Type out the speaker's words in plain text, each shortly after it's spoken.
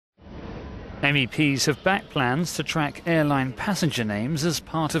MEPs have backed plans to track airline passenger names as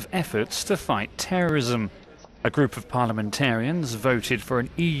part of efforts to fight terrorism. A group of parliamentarians voted for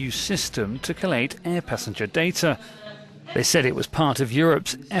an EU system to collate air passenger data. They said it was part of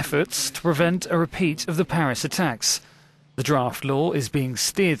Europe's efforts to prevent a repeat of the Paris attacks. The draft law is being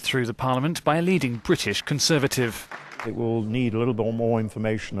steered through the Parliament by a leading British Conservative. It will need a little bit more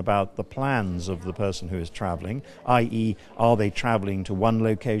information about the plans of the person who is travelling, i.e. are they travelling to one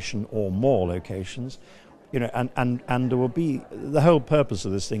location or more locations? And there will be, the whole purpose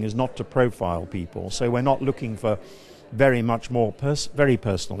of this thing is not to profile people, so we're not looking for very much more very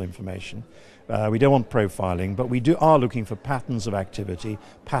personal information. We don't want profiling, but we are looking for patterns of activity,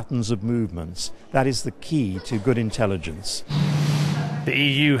 patterns of movements. That is the key to good intelligence. The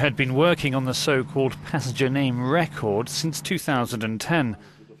EU had been working on the so-called passenger name record since 2010,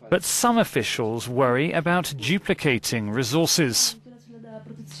 but some officials worry about duplicating resources.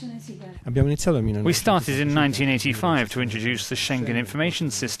 We started in 1985 to introduce the Schengen Information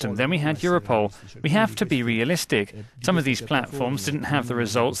System. Then we had Europol. We have to be realistic. Some of these platforms didn't have the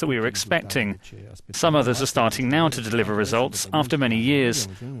results that we were expecting. Some others are starting now to deliver results after many years.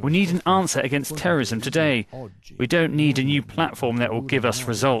 We need an answer against terrorism today. We don't need a new platform that will give us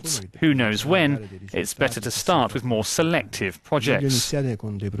results. Who knows when? It's better to start with more selective projects.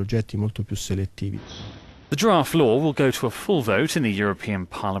 The draft law will go to a full vote in the European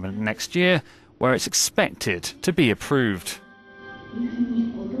Parliament next year, where it's expected to be approved.